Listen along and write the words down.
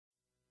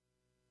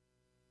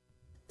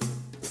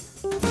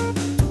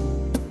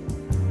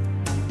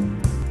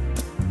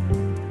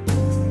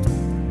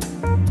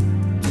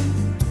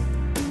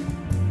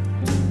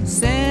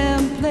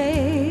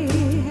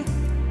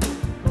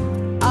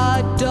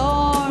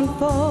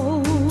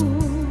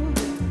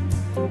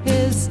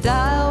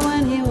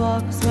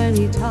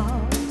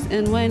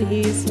and when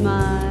he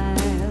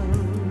smiles,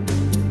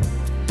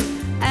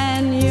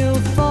 and you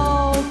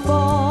fall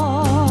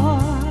for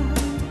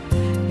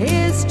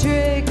his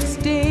tricks,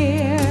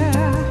 dear.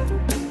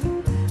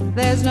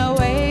 There's no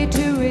way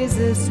to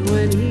resist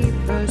when he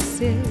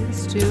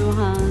persists to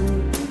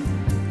hunt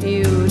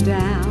you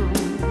down.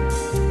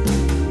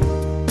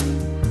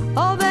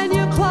 Oh, then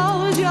you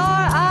close your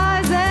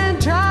eyes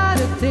and try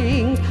to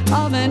think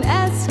of an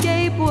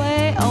escape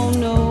way. Oh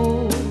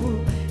no,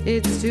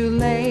 it's too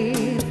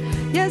late.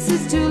 Yes,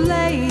 it's too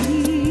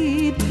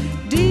late,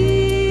 dear.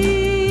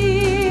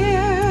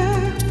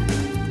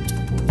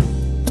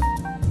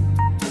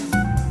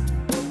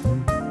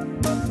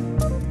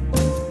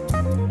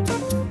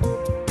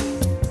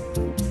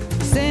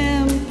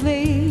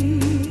 Simply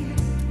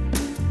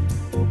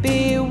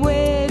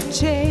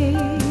bewitching.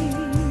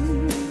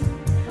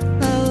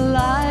 The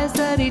lies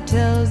that he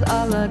tells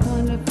are like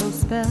wonderful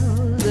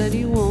spells that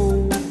you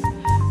won't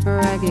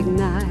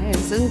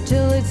recognize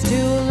until it's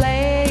too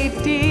late,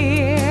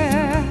 dear.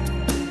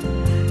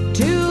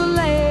 Too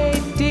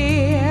late,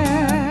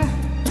 dear.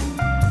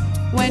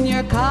 When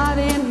you're caught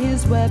in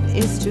his web,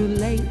 it's too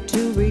late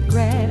to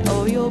regret.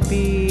 Oh, you'll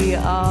be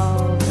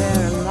all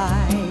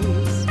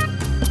paralyzed.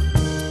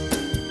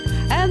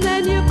 And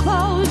then you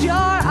close your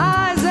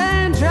eyes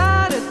and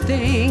try to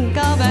think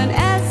of an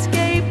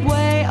escape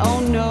way. Oh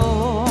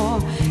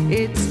no,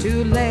 it's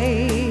too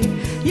late.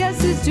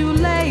 Yes, it's too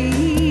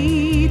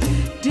late,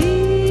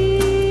 dear.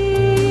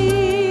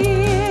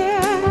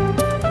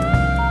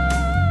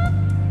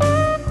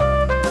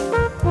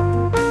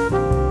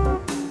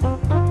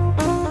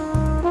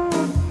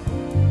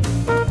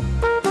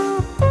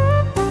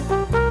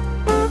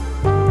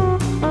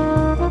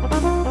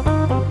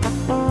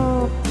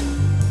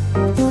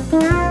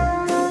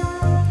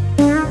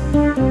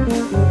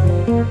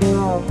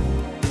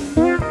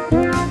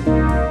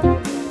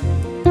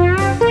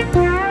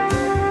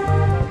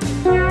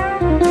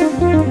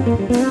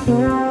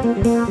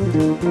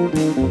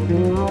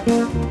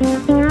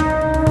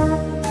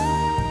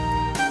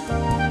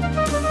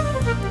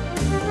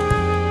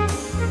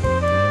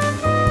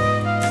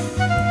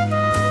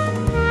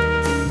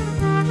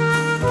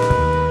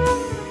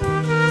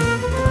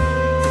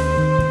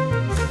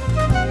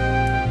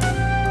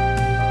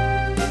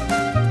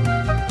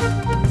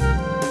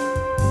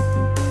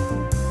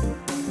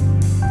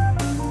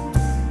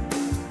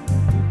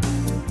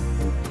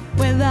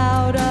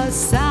 Without a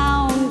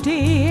sound,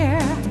 dear,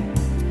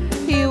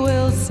 he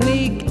will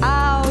sneak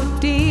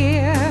out,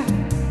 dear,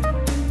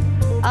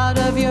 out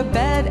of your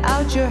bed,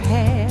 out your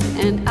head,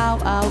 and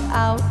out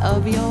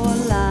of your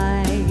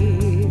life.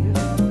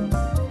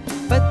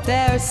 But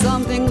there's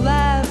something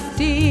left,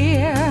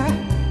 dear,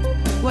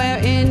 where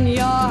in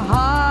your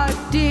heart,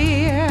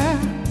 dear,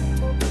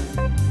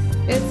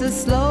 it's a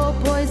slow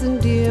poison,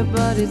 dear,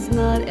 but it's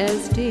not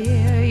as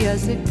dear.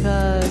 Yes, it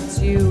cuts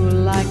you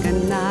like a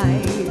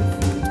knife.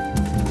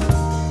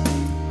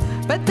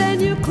 But then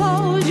you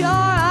close your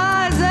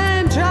eyes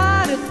and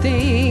try to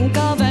think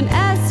of an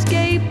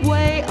escape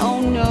way.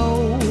 Oh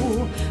no,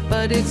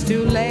 but it's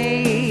too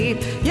late.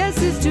 Yes,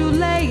 it's too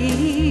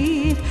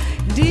late.